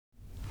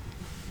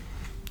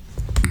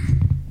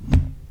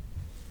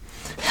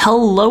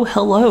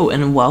Hello,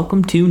 and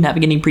welcome to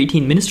Navigating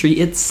Preteen Ministry.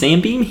 It's Sam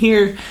Beam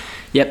here.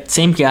 Yep,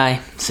 same guy,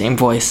 same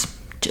voice,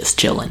 just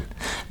chilling.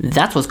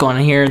 That's what's going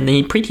on here in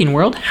the preteen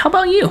world. How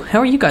about you? How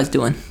are you guys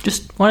doing?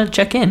 Just want to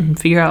check in and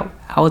figure out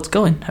how it's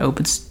going. I hope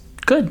it's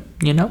good,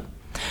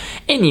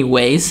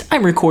 Anyways,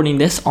 I'm recording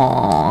this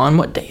on,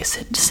 what day is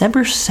it?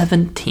 December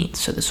 17th,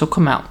 so this will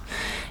come out.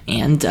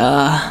 And,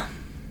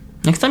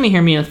 next time you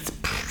hear me, it's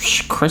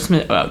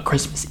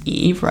Christmas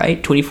Eve,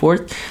 right?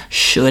 24th.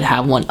 Should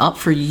have one up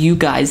for you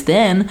guys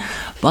then,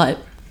 but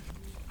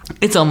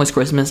it's almost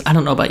Christmas. I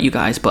don't know about you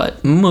guys,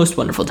 but most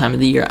wonderful time of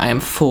the year. I am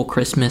full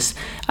Christmas.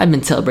 I've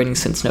been celebrating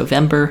since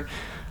November.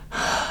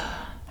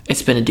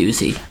 It's been a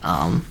doozy.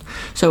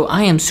 So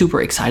I am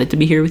super excited to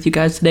be here with you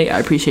guys today. I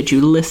appreciate you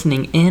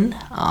listening in.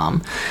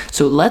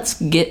 So let's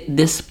get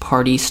this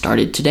party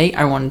started. Today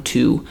I wanted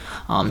to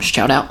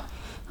shout out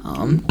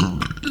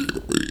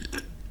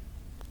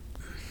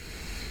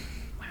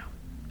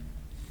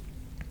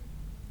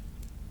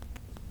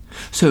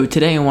So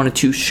today I wanted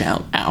to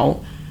shout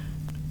out,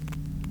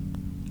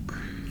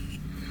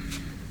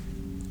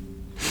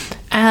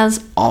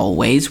 as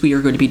always, we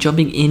are going to be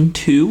jumping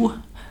into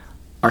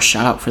our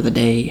shout out for the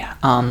day.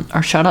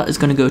 Our shout out is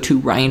going to go to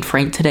Ryan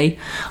Frank today.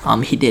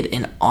 He did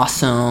an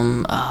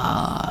awesome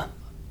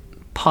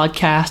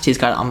podcast. He's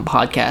got it on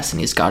podcast and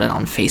he's got it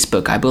on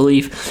Facebook, I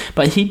believe.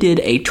 But he did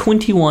a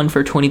 21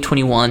 for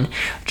 2021,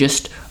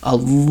 just a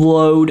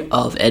load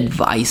of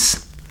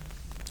advice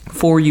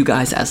for you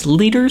guys as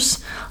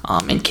leaders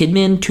and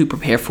kidmen to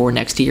prepare for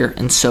next year.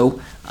 And so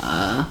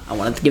I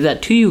wanted to give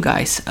that to you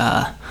guys.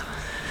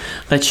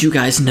 Let you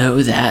guys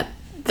know that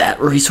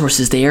resource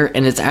is there,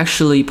 and it's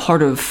actually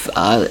part of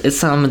it's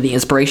some of the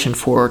inspiration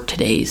for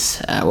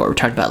today's what we're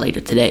talking about later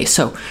today.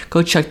 So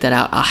go check that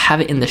out. I'll have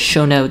it in the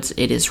show notes.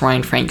 It is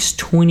Ryan Frank's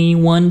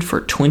 21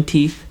 for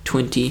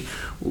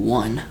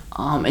 2021.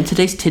 And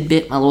today's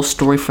tidbit, my little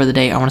story for the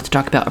day, I wanted to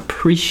talk about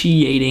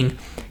appreciating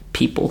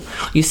people.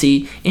 You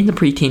see, in the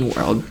preteen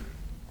world,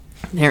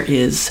 there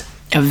is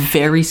a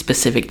very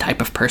specific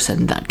type of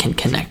person that can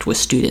connect with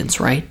students,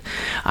 right?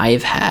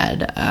 I've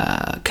had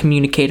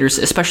communicators,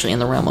 especially in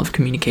the realm of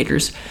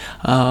communicators,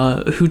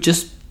 who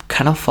just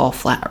kind of fall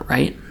flat,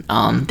 right?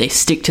 They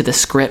stick to the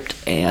script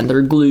and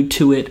they're glued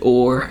to it,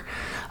 or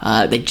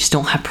they just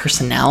don't have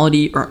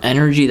personality or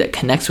energy that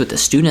connects with the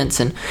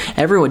students, and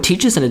everyone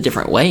teaches in a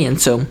different way,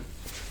 and so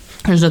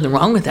there's nothing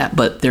wrong with that,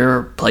 but there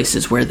are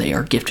places where they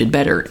are gifted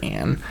better,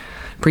 and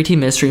preteen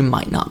ministry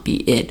might not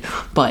be it.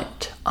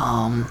 But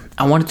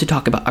I wanted to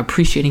talk about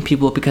appreciating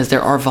people because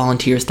there are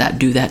volunteers that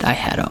do that. I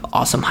had an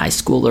awesome high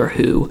schooler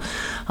who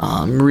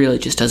really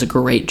just does a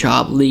great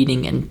job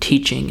leading and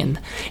teaching, and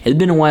it had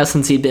been a while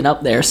since he'd been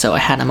up there, so I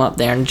had him up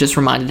there and just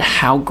reminded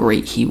how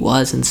great he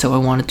was, and so I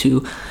wanted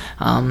to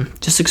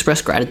just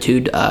express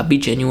gratitude, be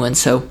genuine.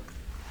 So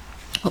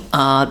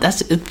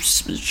that's a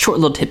short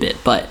little tidbit,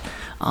 but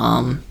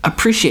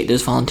appreciate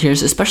those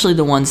volunteers, especially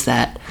the ones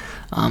that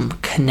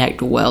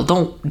connect well.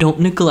 Don't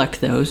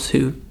neglect those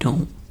who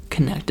don't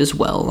connect as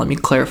well. Let me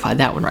clarify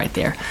that one right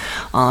there.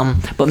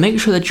 But make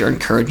sure that you're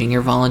encouraging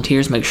your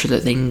volunteers. Make sure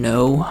that they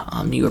know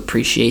you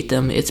appreciate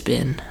them. It's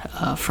been,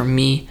 for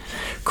me,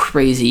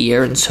 crazy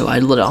year, and so I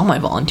let all my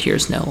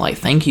volunteers know,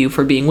 thank you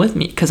for being with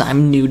me, because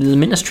I'm new to the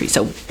ministry.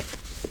 So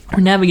we're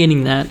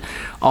navigating that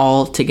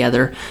all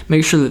together.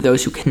 Make sure that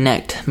those who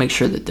connect, make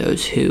sure that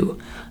those who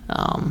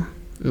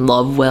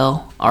love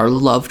well are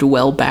loved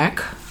well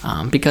back,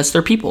 because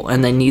they're people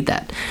and they need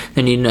that.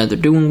 They need to know they're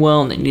doing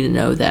well, and they need to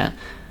know that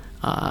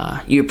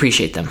you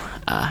appreciate them.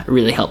 It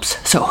really helps.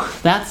 So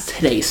that's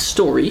today's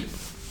story.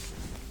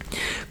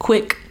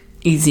 Quick,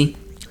 easy,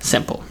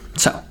 simple.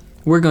 So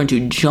we're going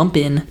to jump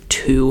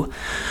into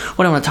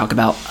what I want to talk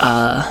about.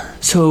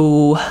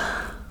 So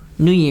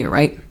new year,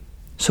 right?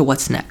 So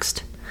what's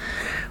next?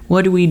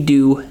 What do we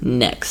do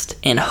next?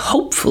 And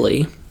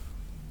hopefully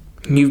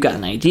you've got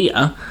an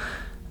idea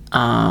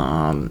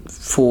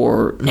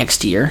for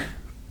next year,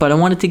 but I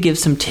wanted to give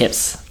some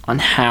tips on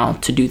how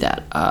to do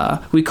that.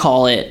 We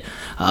call it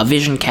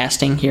vision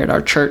casting here at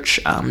our church.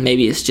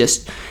 Maybe it's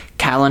just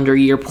calendar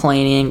year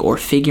planning or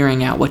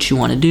figuring out what you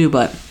want to do,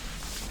 but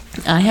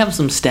I have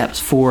some steps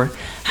for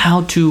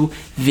how to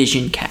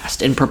vision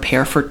cast and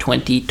prepare for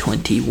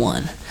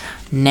 2021.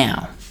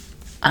 Now,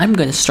 I'm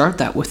going to start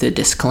that with a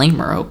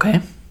disclaimer,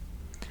 okay?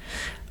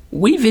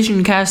 We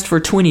vision cast for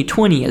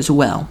 2020 as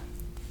well,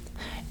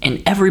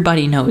 and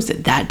everybody knows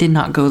that did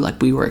not go like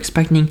we were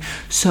expecting.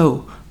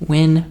 So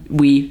when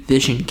we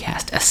vision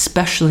cast,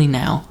 especially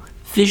now,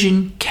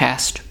 vision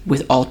cast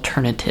with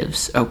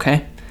alternatives,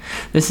 okay?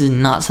 This is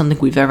not something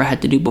we've ever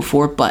had to do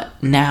before, but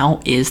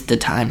now is the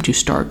time to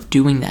start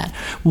doing that.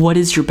 What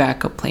is your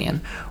backup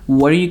plan?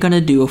 What are you going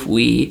to do if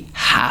we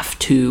have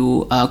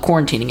to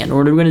quarantine again?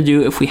 What are we going to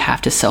do if we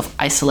have to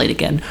self-isolate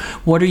again?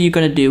 What are you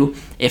going to do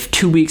if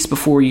 2 weeks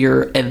before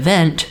your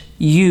event,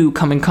 you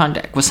come in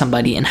contact with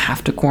somebody and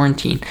have to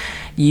quarantine?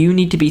 You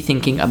need to be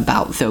thinking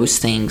about those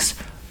things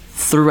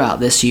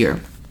throughout this year.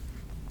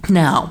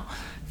 Now,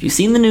 if you've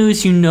seen the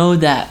news, you know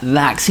that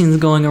vaccines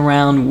going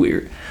around,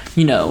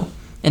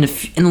 in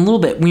a little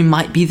bit, we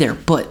might be there,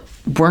 but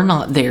we're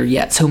not there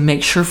yet. So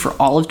make sure for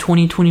all of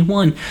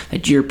 2021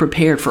 that you're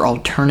prepared for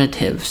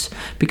alternatives,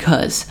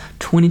 because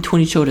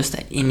 2020 showed us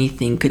that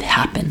anything could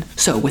happen.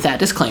 So with that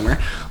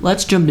disclaimer,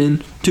 let's jump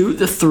into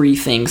the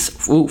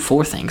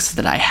four things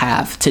that I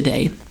have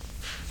today.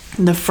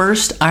 The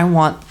first I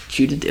want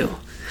you to do,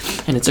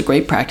 and it's a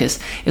great practice,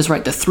 is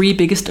write the 3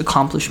 biggest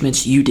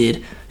accomplishments you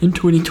did in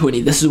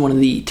 2020. This is one of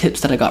the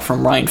tips that I got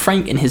from Ryan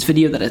Frank in his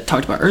video that I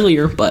talked about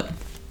earlier, but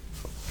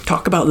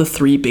talk about the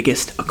 3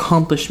 biggest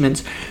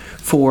accomplishments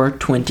for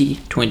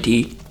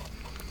 2020.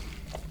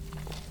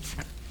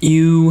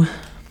 You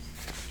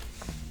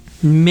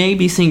may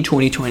be seeing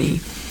 2020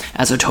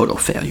 as a total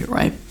failure,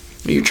 right?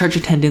 Your church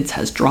attendance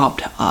has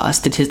dropped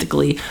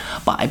statistically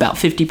by about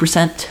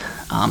 50%,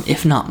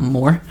 if not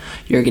more.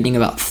 You're getting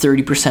about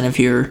 30% of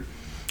your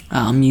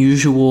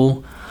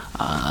usual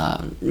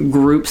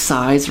group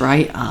size,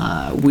 right?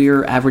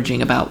 We're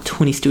averaging about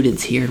 20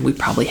 students here, and we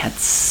probably had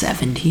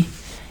 70,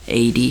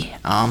 80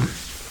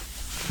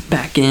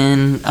 back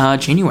in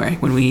January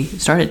when we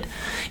started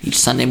each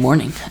Sunday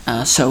morning.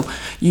 So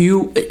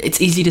it's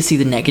easy to see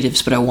the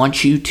negatives, but I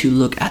want you to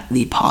look at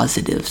the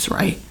positives,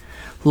 right?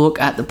 Look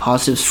at the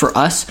positives. For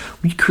us,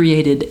 we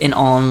created an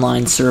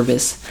online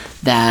service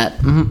that,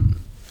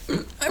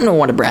 I don't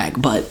want to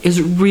brag, but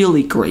is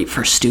really great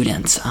for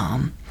students.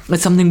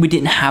 It's something we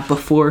didn't have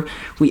before.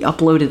 We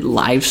uploaded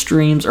live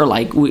streams, or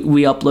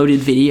we uploaded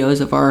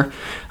videos of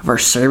our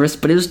service,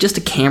 but it was just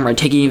a camera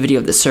taking a video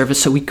of the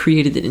service. So we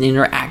created an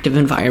interactive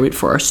environment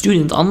for our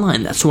students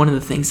online. That's one of the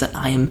things that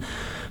I am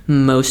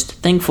most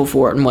thankful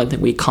for, and one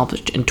thing we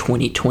accomplished in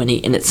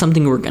 2020, and it's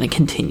something we're going to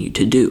continue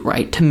to do,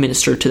 right, to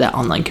minister to that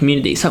online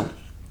community. So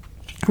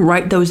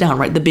write those down,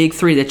 write the big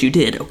 3 that you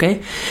did,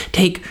 okay?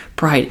 Take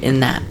pride in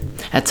that.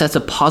 That sets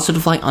a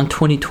positive light on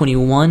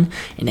 2021,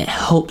 and it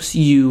helps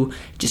you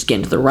just get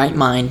into the right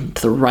mind,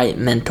 to the right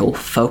mental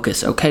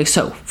focus, okay?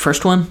 So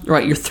first one,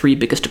 write your 3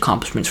 biggest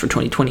accomplishments for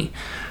 2020,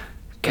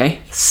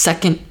 okay?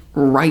 Second,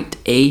 write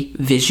a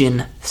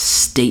vision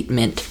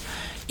statement.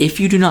 If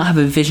you do not have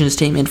a vision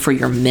statement for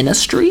your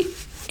ministry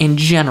in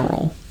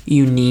general,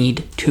 you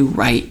need to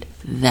write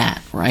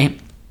that, right?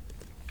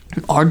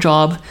 Our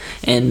job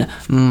in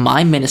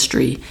my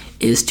ministry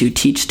is to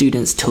teach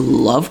students to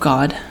love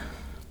God,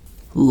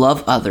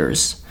 love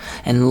others,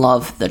 and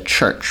love the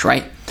church,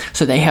 right?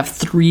 So they have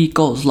 3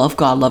 goals: love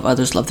God, love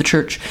others, love the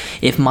church.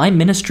 If my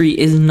ministry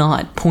is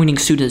not pointing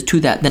students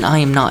to that, then I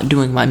am not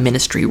doing my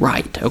ministry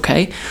right,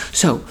 okay?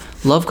 So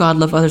love God,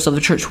 love others, love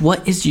the church.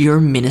 What is your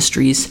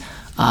ministry's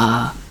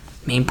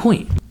main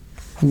point?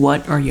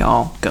 What are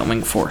y'all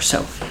going for?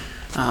 So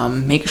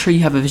make sure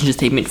you have a vision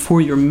statement for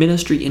your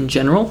ministry in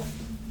general,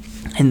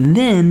 and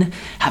then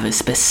have a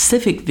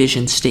specific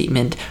vision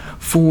statement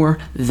for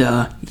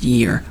the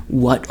year.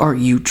 What are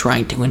you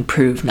trying to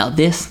improve? Now,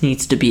 this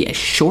needs to be a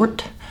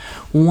short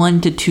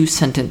 1 to 2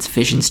 sentence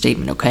vision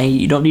statement, okay?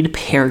 You don't need a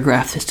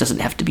paragraph. This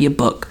doesn't have to be a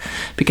book,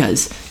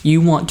 because you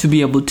want to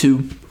be able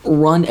to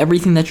run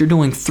everything that you're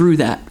doing through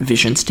that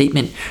vision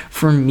statement.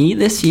 For me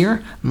this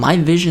year, my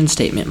vision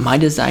statement, my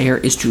desire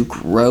is to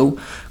grow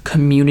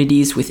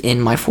communities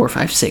within my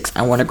 456.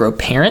 I want to grow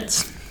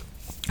parents,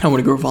 I want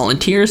to grow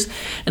volunteers,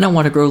 and I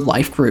want to grow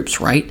life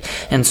groups, right?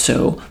 And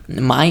so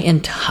my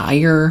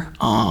entire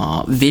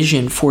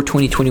vision for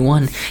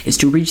 2021 is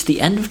to reach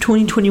the end of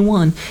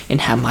 2021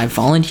 and have my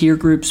volunteer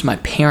groups, my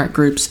parent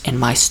groups, and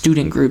my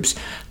student groups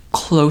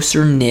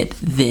closer knit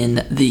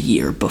than the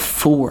year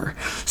before.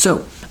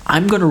 So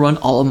I'm going to run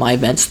all of my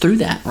events through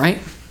that, right?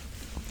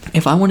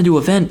 If I want to do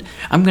an event,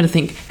 I'm going to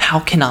think, how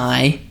can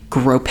I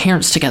grow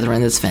parents together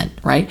in this event,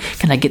 right?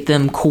 Can I get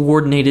them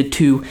coordinated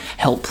to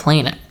help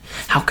plan it?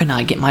 How can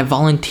I get my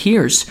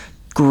volunteers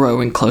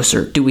growing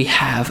closer? Do we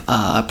have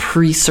a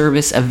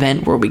pre-service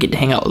event where we get to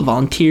hang out with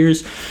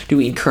volunteers? Do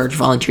we encourage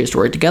volunteers to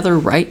work together,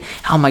 right?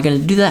 How am I going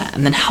to do that?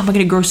 And then how am I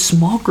going to grow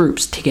small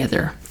groups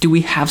together? Do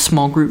we have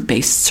small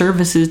group-based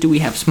services? Do we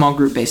have small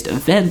group-based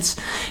events?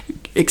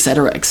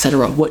 Etc.,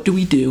 etc. What do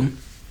we do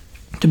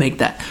to make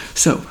that?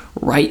 So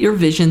write your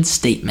vision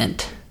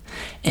statement,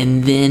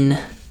 and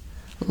then,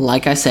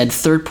 like I said,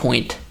 third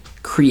point,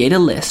 create a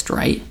list,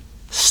 right?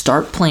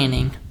 Start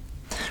planning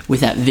with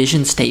that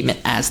vision statement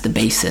as the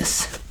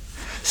basis.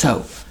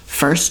 So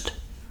first,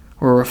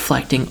 we're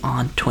reflecting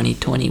on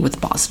 2020 with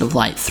positive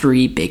light.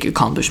 3 big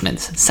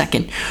accomplishments.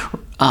 Second,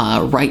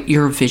 write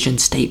your vision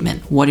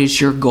statement. What is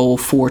your goal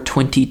for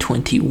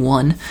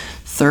 2021?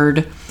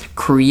 Third,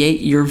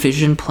 create your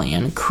vision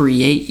plan.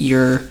 Create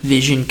your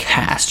vision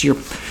cast, your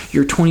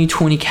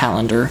 2020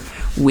 calendar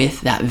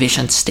with that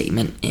vision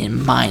statement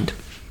in mind.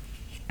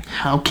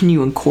 How can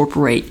you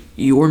incorporate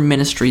your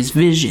ministry's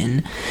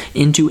vision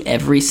into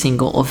every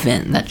single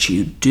event that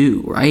you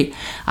do, right?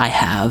 I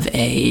have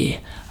a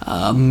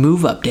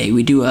move up day.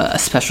 We do a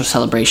special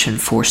celebration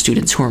for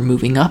students who are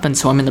moving up, and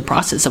so I'm in the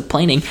process of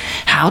planning,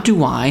 how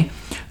do I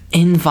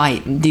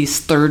invite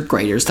these 3rd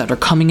graders that are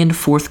coming into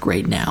 4th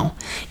grade now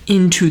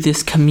into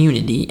this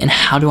community, and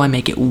how do I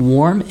make it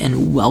warm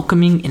and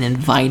welcoming and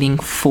inviting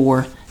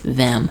for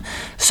them.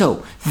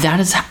 So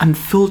I'm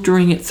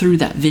filtering it through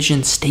that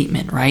vision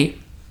statement, right?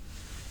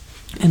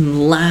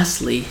 And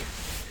lastly,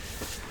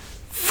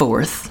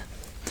 fourth,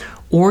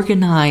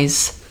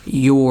 organize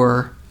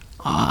your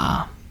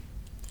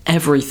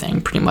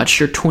everything, pretty much,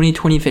 your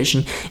 2020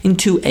 vision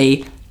into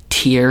a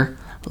tier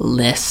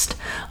list.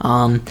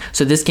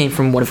 So this came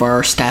from one of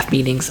our staff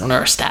meetings, and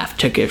our staff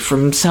took it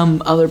from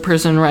some other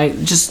person, right?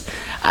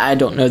 I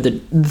don't know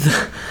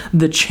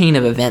the chain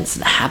of events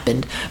that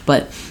happened,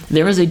 but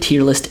there is a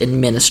tier list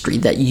in ministry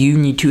that you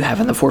need to have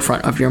in the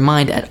forefront of your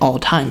mind at all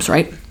times,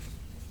 right?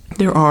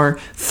 There are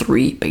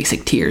 3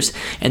 basic tiers,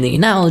 and the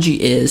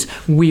analogy is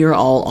we're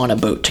all on a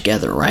boat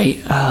together,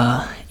 right?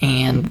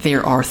 And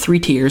there are 3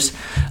 tiers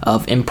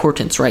of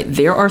importance, right?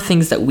 There are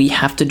things that we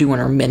have to do in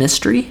our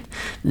ministry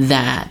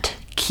that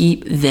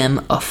keep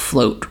them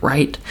afloat,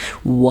 right?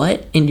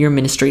 What in your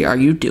ministry are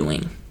you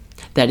doing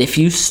that if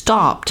you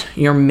stopped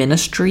your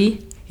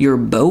ministry, your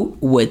boat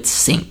would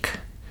sink?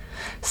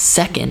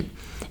 Second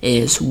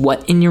is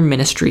what in your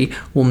ministry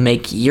will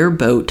make your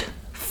boat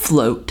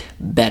float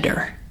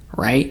better,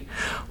 right?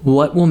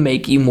 What will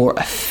make you more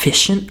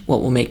efficient?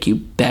 What will make you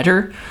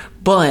better?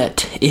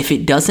 But if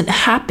it doesn't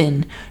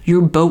happen,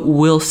 your boat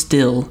will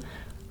still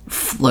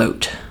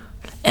float.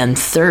 And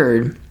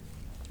third,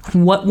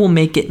 what will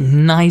make it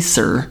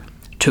nicer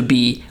to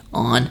be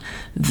on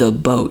the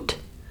boat?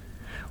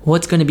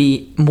 What's going to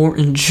be more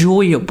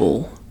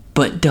enjoyable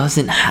but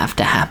doesn't have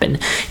to happen?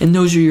 And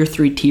those are your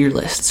 3 tier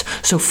lists.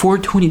 So for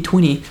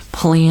 2020,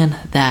 plan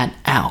that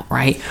out,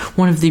 right?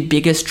 One of the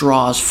biggest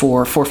draws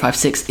for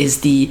 456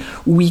 is the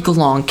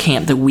week-long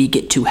camp that we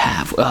get to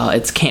have.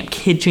 It's Camp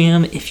Kid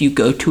Jam. If you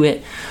go to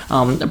it,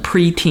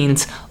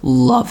 preteens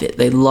love it.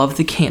 They love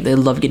the camp. They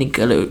love getting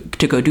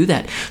to go do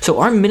that. So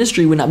our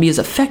ministry would not be as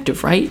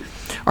effective, right?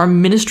 Our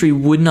ministry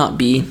would not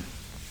be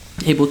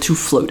able to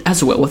float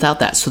as well without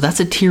that. So that's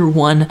a tier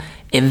 1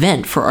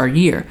 event for our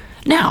year.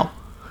 Now,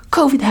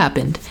 COVID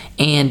happened,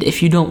 and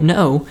if you don't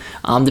know,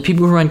 the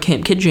people who run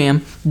Camp Kid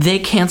Jam, they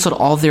canceled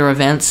all their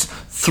events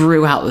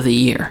throughout the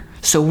year.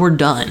 So we're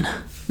done.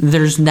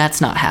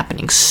 That's not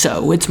happening.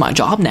 So it's my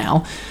job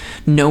now,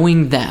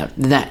 knowing that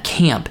that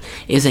camp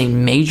is a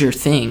major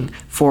thing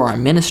for our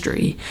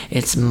ministry.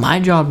 It's my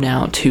job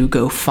now to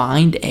go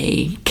find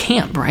a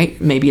camp, right?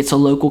 Maybe it's a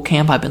local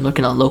camp. I've been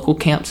looking at local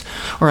camps,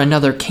 or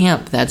another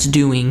camp that's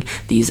doing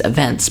these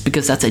events,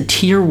 because that's a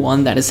tier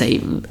 1, that is a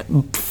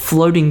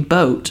floating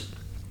boat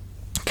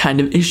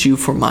kind of issue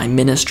for my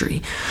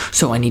ministry.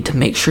 So I need to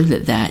make sure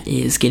that that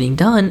is getting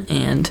done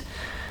and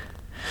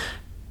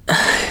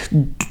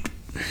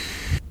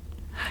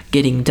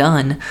getting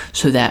done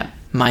so that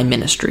my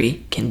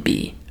ministry can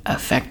be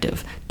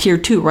effective. Tier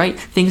 2, right?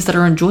 Things that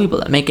are enjoyable,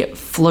 that make it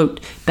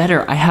float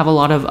better. I have a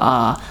lot of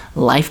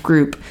life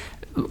group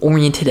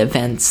oriented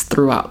events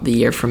throughout the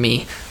year for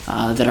me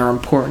that are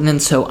important,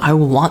 and so I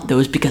will want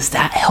those because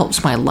that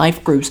helps my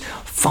life groups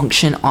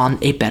function on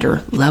a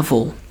better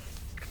level.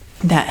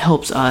 That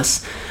helps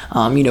us,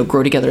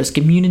 grow together as a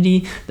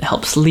community. That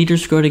helps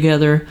leaders grow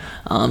together.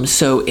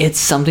 So it's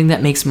something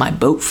that makes my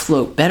boat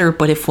float better.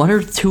 But if 1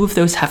 or 2 of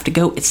those have to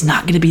go, it's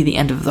not going to be the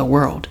end of the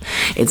world.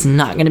 It's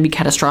not going to be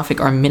catastrophic.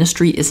 Our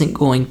ministry isn't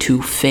going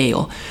to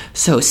fail.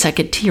 So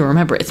second tier,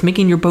 remember, it's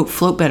making your boat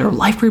float better.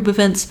 Life group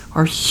events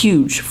are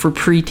huge for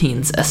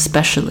preteens,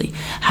 especially.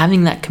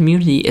 Having that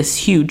community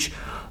is huge,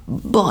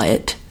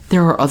 but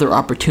there are other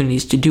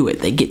opportunities to do it.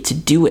 They get to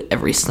do it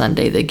every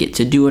Sunday. They get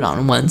to do it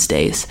on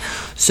Wednesdays.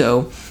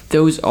 So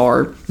those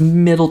are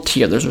middle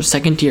tier. Those are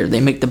second tier.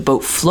 They make the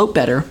boat float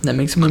better. That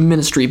makes my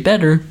ministry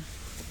better,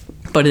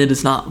 but it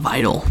is not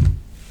vital.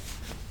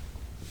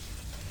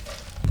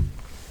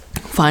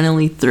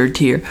 Finally, third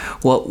tier,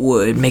 what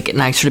would make it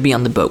nicer to be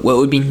on the boat? What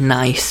would be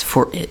nice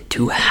for it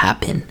to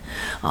happen?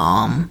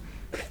 And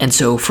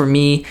so for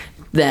me,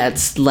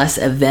 that's less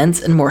events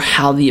and more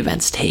how the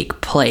events take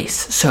place.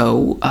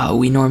 So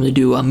we normally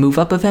do a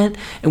move-up event,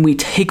 and we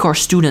take our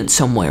students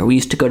somewhere. We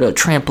used to go to a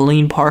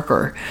trampoline park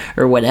or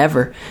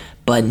whatever,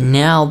 but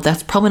now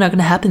that's probably not going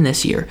to happen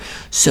this year.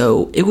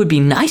 So it would be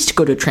nice to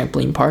go to a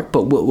trampoline park,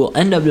 but what we'll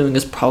end up doing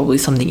is probably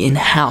something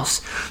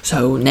in-house.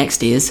 So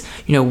next is,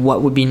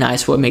 what would be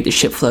nice? What would make the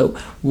ship float?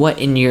 What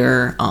in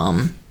your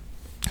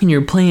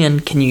plan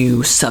can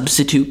you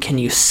substitute, can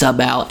you sub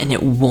out, and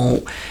it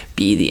won't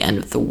be the end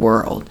of the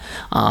world.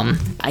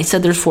 I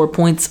said there's 4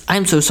 points.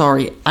 I'm so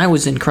sorry. I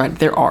was incorrect.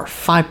 There are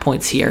 5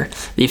 points here.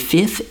 The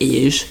 5th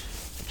is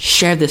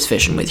share this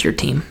vision with your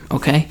team,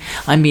 okay?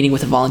 I'm meeting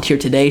with a volunteer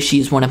today. She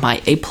is one of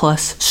my A+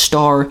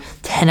 star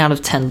 10 out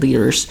of 10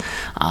 leaders.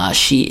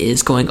 She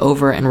is going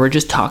over, and we're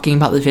just talking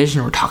about the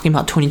vision. We're talking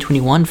about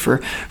 2021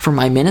 for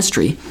my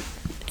ministry,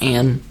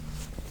 and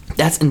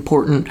that's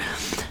important.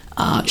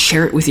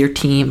 Share it with your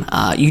team.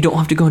 You don't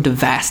have to go into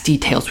vast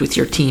details with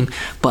your team,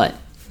 but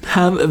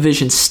have a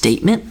vision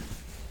statement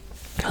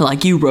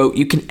like you wrote.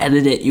 You can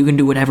edit it, you can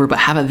do whatever, but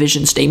have a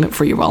vision statement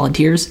for your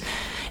volunteers,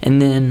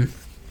 and then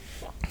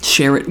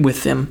share it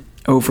with them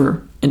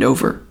over and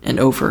over and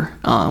over.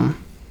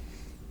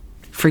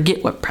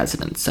 Forget what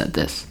president said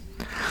this.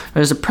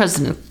 There's a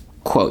president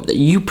quote that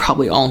you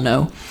probably all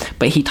know,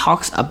 but he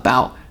talks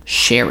about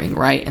sharing,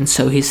 right? And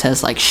so he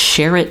says, like,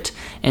 share it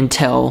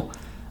until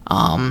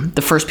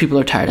the first people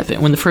are tired of it.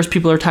 When the first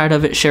people are tired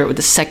of it, share it with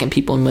the second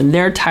people. And when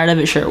they're tired of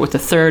it, share it with the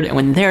third. And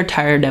when they're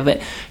tired of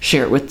it,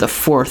 share it with the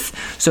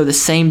fourth. So the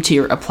same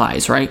tier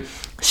applies, right?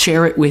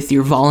 Share it with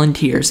your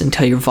volunteers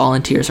until your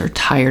volunteers are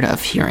tired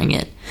of hearing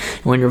it.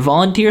 And when your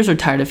volunteers are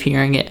tired of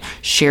hearing it,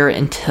 share it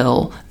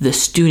until the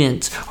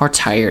students are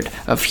tired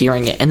of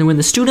hearing it. And then when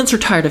the students are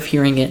tired of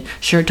hearing it,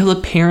 share it till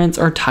the parents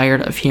are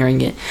tired of hearing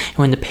it. And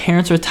when the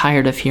parents are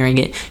tired of hearing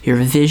it, your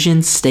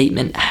vision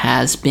statement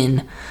has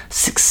been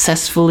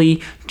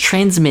successfully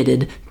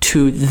transmitted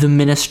to the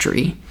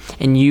ministry.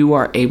 And you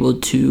are able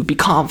to be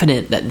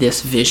confident that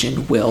this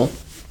vision will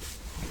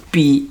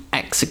be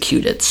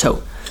executed.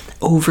 So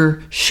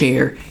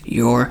overshare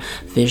your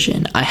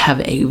vision. I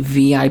have a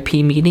VIP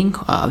meeting,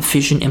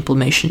 vision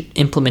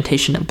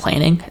implementation and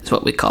planning is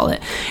what we call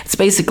it. It's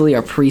basically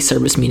our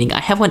pre-service meeting. I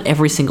have one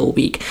every single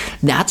week.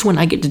 That's when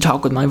I get to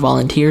talk with my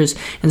volunteers.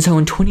 And so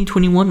in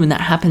 2021, when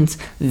that happens,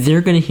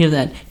 they're going to hear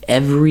that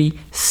every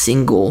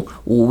single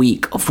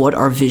week of what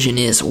our vision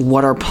is,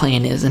 what our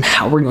plan is, and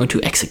how we're going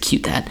to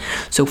execute that.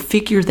 So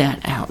figure that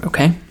out,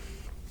 okay?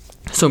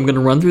 So I'm going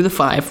to run through the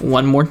 5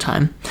 one more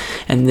time,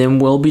 and then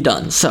we'll be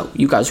done. So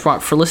you guys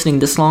rock for listening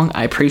this long.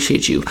 I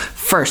appreciate you.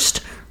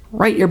 First,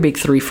 write your big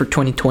 3 for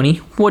 2020.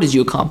 What did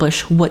you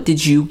accomplish? What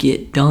did you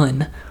get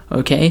done?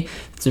 Okay,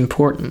 it's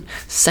important.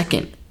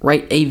 Second,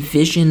 write a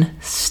vision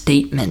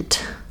statement.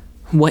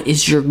 What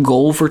is your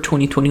goal for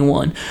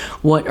 2021?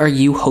 What are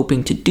you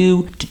hoping to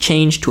do, to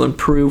change, to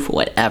improve,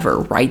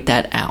 whatever? Write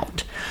that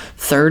out.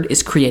 Third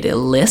is create a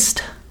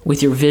list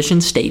with your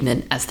vision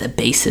statement as the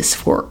basis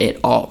for it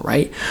all,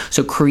 right?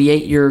 So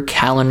create your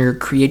calendar,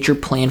 create your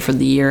plan for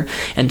the year,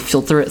 and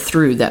filter it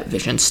through that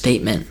vision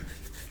statement.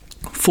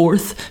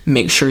 Fourth,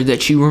 make sure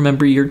that you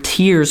remember your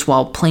tiers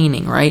while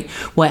planning, right?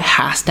 What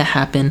has to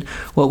happen,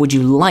 what would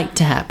you like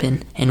to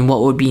happen, and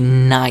what would be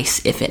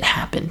nice if it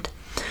happened.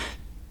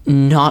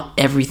 Not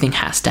everything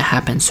has to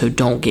happen, so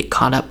don't get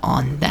caught up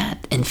on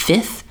that. And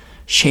fifth,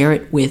 share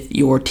it with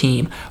your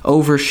team.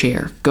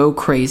 Overshare. Go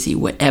crazy.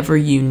 Whatever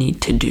you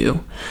need to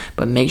do.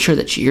 But make sure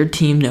that your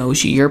team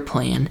knows your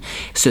plan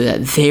so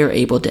that they're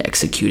able to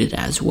execute it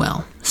as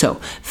well. So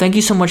thank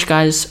you so much,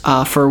 guys,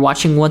 for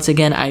watching once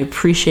again. I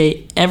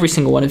appreciate every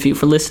single one of you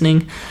for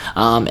listening.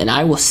 And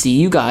I will see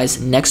you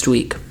guys next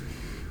week.